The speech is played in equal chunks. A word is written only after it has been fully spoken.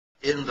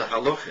in the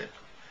halacha,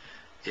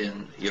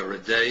 in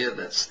Yoredeya,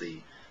 that's the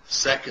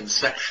second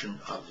section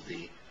of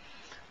the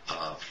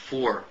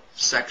 4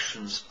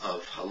 sections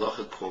of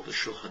halacha called the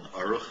Shulchan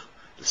Aruch,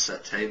 the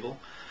set table.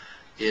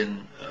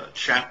 In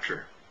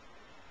chapter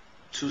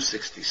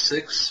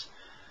 266,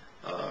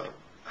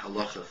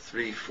 halacha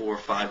 3, 4,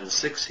 5, and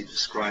 6, he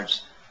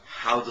describes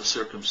how the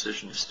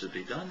circumcision is to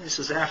be done. He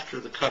says after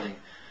the cutting,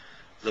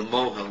 the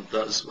mohel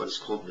does what is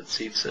called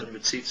Metzitzah. And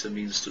Metzitzah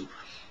means to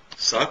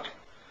suck,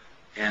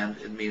 and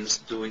it means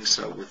doing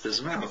so with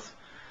his mouth.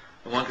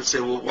 And one could say,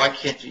 well, why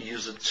can't you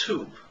use a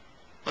tube?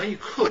 Well, you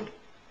could,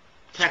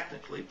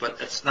 technically, but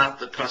it's not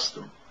the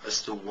custom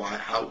as to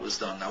how it was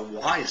done. Now,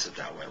 why is it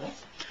that way? Well,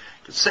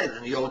 you could say that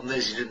in the olden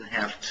days you didn't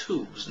have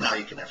tubes. Now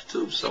you can have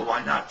tubes, so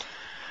why not?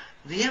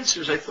 The answer,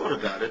 as I thought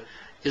about it,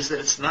 is that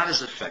it's not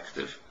as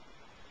effective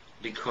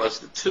because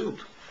the tube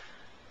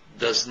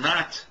does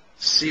not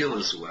seal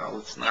as well,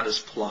 it's not as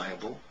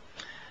pliable,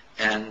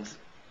 and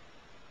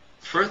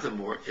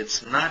furthermore,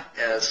 it's not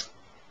as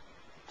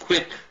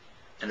quick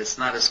and it's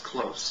not as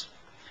close.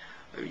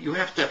 You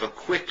have to have a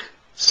quick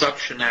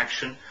suction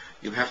action,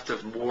 you have to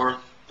have more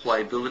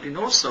pliability, and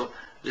also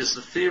there's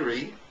the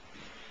theory,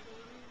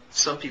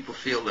 some people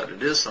feel that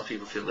it is, some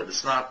people feel that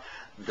it's not,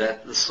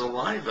 that the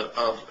saliva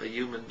of a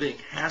human being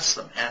has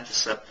some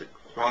antiseptic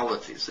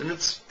qualities. And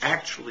it's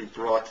actually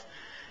brought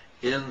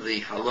in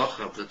the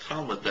halacha of the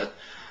Talmud that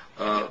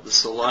the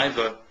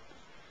saliva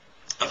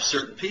of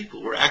certain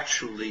people were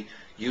actually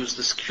used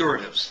as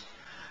curatives.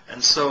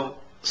 And so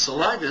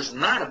saliva is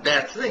not a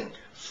bad thing.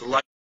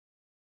 Saliva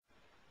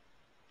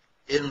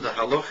in the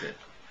halacha,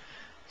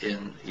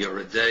 in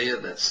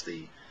Yoredeya, that's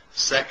the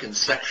second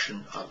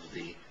section of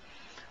the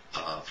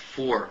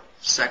 4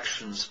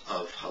 sections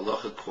of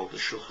halacha called the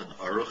Shulchan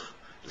Aruch,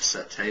 the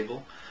set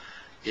table.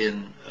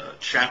 In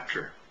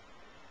chapter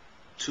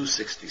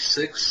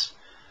 266,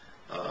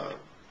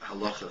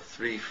 halacha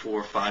 3,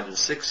 4, 5, and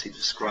 6, he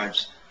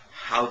describes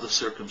how the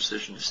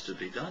circumcision is to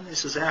be done. He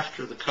says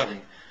after the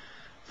cutting,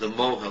 the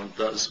mohel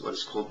does what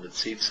is called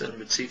Metzitzah.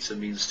 And Metzitzah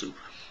means to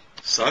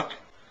suck,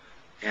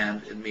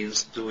 and it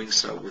means doing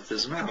so with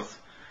his mouth.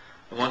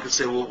 And one could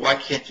say, well, why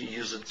can't you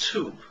use a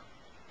tube?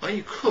 Well,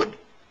 you could,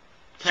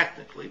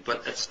 technically,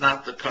 but it's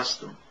not the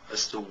custom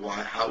as to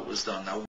how it was done. Now,